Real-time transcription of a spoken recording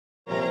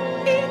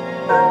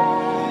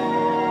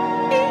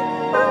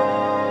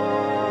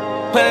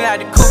Pulling out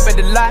the coupe at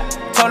the lot.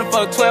 Told him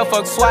fuck 12,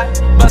 fuck SWAT.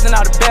 Buzzing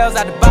all the bells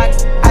out the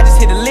box. I just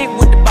hit a lick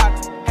with the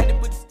box. Had to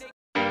put the stick.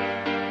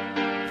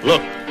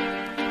 Look,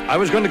 I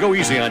was going to go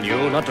easy on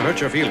you, not to hurt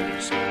your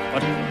feelings.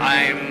 But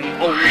I'm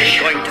only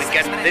going to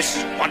get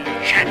this one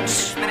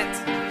chance.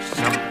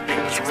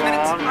 Something's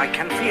wrong, I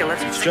can feel it.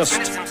 It's just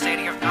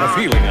a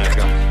feeling I've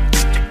got.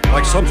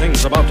 Like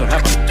something's about to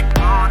happen,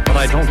 but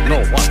I don't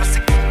know what.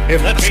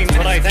 If that means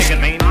what I think it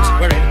means,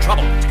 we're in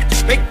trouble.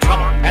 Big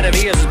trouble. And if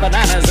he is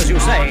bananas, as you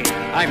say,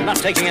 I'm not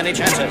taking any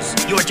chances.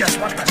 You just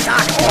want to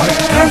start.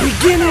 I'm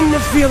beginning to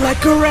feel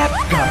like a rap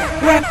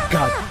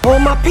god. All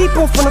my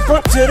people from the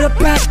front to the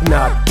back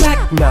nod.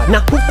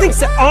 Now who thinks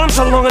their arms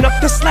are long enough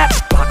to slap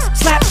box?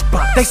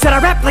 They said I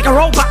rap like a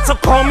robot, so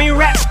call me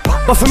rap.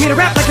 But for me to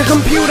rap like a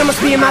computer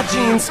must be in my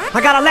genes.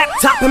 I got a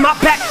laptop in my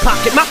back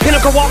pocket, my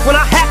pinnacle walk when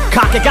I hat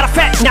cock it. Got a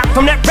fat knock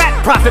from that rat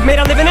profit, made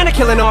a living and a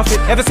killing off it.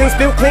 Ever since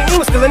Bill Clinton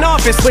was still in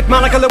office, with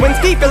Monica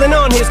Lewinsky filling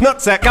on his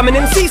nutsack. I'm an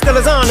MC, still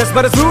as honest,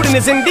 but as rude and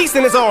as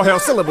indecent as all hell.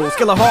 Syllables,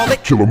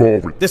 killaholic, kill 'em all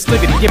with this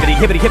fliggity, gibbity,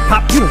 hibbity, hip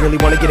hop. You don't really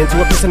wanna get into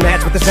a piss and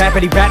match with this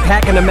rapidy rat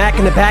pack and a Mac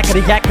in the back of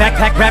the yak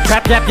backpack, rap,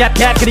 yap,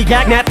 yappity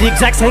yak nap. The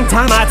exact same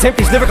time I attempt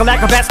these lyrical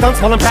acrobat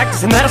stunts while I'm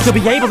practicing that, I'll still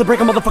be able to break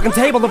a motherfucking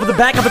table over the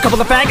back of a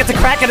couple of faggots and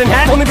crack it in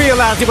half. Only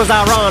realized it was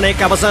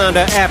ironic, I was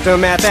under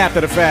aftermath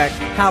after the fact.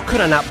 How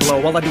could I not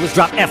blow? All I do is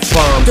drop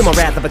F-bombs. Feel my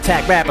wrath of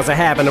attack, rappers are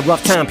having a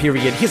rough time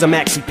period. Here's a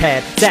maxi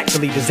pad, it's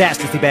actually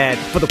disastrously bad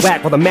for the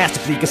whack while the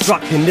masterfully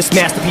constructing this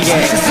masterpiece.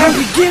 I'm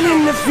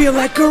beginning to feel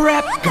like a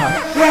rap god.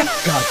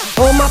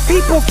 All my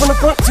people from the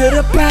front to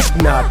the back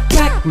nod.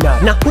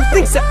 Now who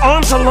thinks their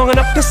arms are long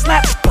enough to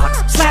slap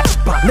box?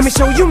 Let me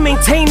show you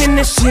maintaining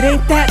this shit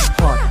ain't that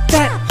hard.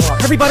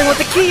 Everybody want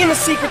the key and the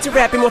secret to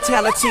rap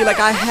immortality like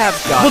I have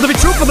got. Will there be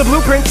truth for the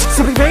blueprints?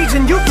 Simply rage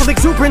and youthful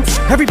exuberance.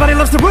 Everybody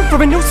loves the root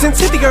for a nuisance.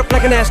 Hit the earth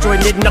like an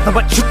asteroid, did nothing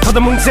but shoot for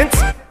the moon since.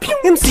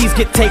 MCs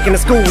get taken to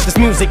school with this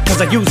music,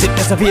 cause I use it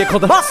as a vehicle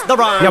to bust the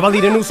rhyme. Now I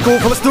lead a new school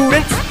full of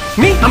students.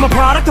 Me, I'm a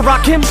product of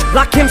Rakim,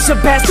 Lakim,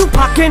 Shabazz,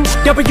 Tupac-in,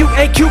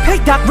 W-A-Q, hey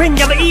Doc, Ring,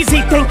 Yella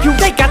Easy, thank you,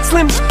 they got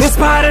slim.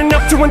 Inspired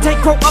enough to one day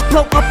grow up,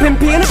 blow up, and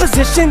be in a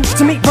position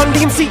to meet Run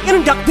DMC and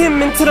induct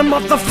them into the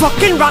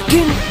motherfucking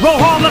Rockin' Roll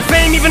Hall of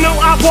Fame. Even though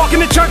I walk in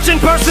the church in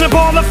person, a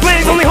ball of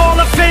flames. Only Hall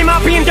of Fame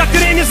I'll be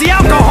inducted in is the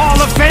Alcohol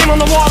of Fame on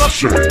the wall of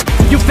shame.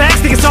 You fags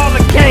think it's all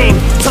a game,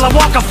 till I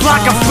walk a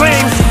flock of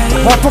flames.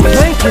 Apart from a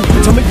Yankee,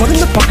 tell me what in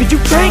the fuck are you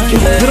thinking?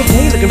 Little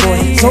gay looking boy,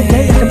 so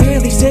gay I can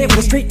barely say it with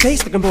a straight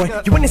face looking boy.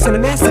 You witnessing a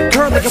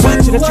massacre like you're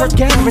watching a church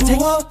gathering. Take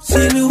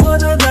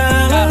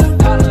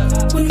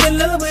when the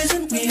love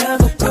isn't we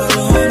have a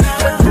corona.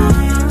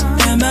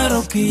 I'm out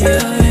of here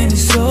and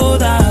it's so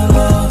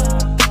dark.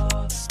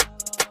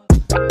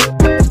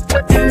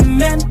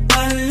 And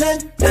ballet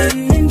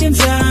and Indian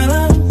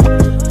Jala.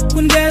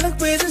 When they look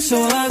crazy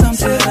so hard I'm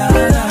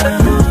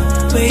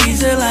sad.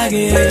 Ways are like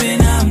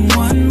it I'm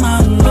one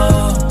man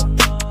love.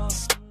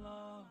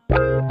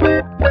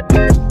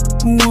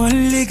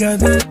 One leg I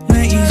do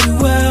na easy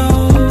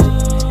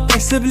well.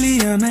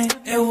 Acceptably I may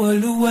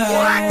evolve.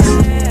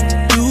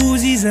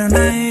 Loses a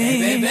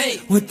night.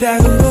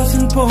 Without a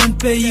losing point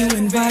pay you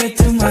invited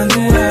to my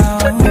luau.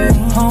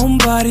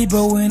 Homebody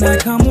but when I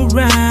come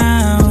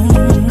around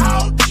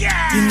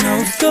you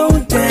know so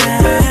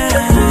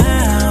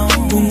down.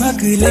 Kung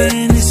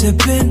akilan is a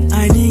pin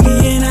I dig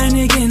in, I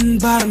dig in.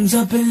 Bottoms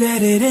up and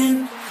let it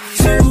in.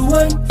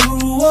 Siluwa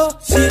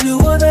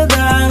da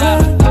da.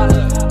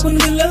 When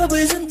the love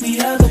isn't we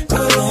have the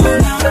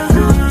corona.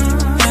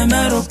 I'm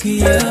out of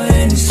here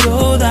and it's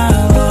so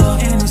down.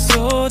 And it's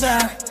so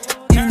down.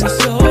 And it's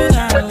so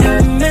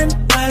down. And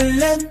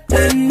ballet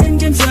and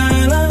Indian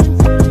Jala.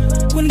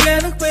 When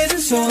get a crazy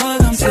so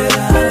hard I'm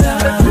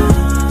sad.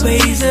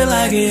 Ways are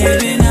like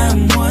it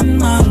I'm one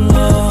man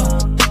love.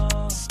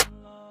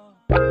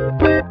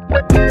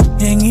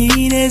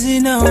 Hanging as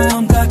you know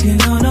I'm talking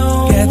on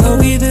no. Gather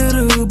with the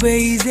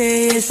rubies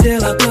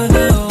still up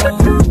below.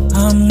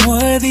 I'm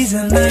worthy as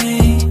a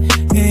name.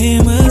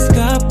 Gamers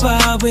got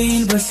power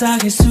in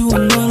Basaki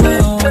soon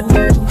below.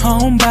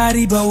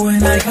 Homebody but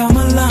when I come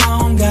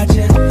along got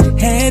your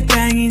head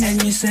banging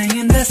and you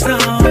singing the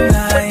song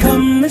like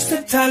come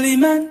Mr.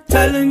 Tallyman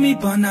telling me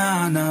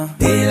banana.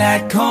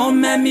 Daylight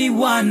come and me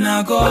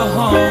wanna go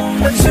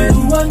home.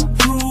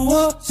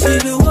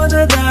 Siluwa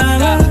da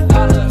da.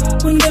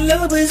 When the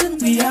love isn't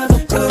we have a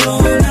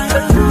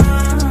corona.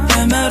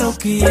 I'm out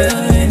of here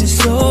and it's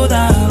so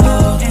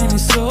down. And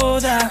it's so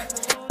down.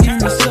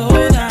 And it's so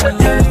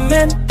down.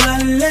 And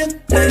ballet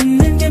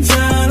and Indian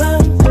Jala.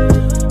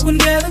 When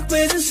the other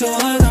crazy so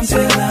hard I'm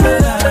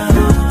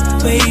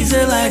sad. Ways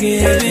are like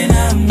it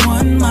I'm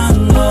one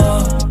man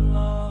love.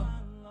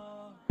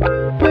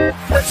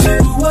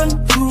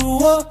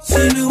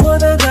 Siluwa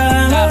da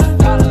da.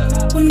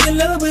 When the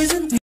love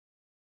isn't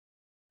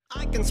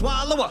I can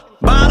swallow a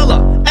bottle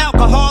of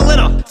alcohol in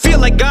her. Feel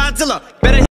like Godzilla. Better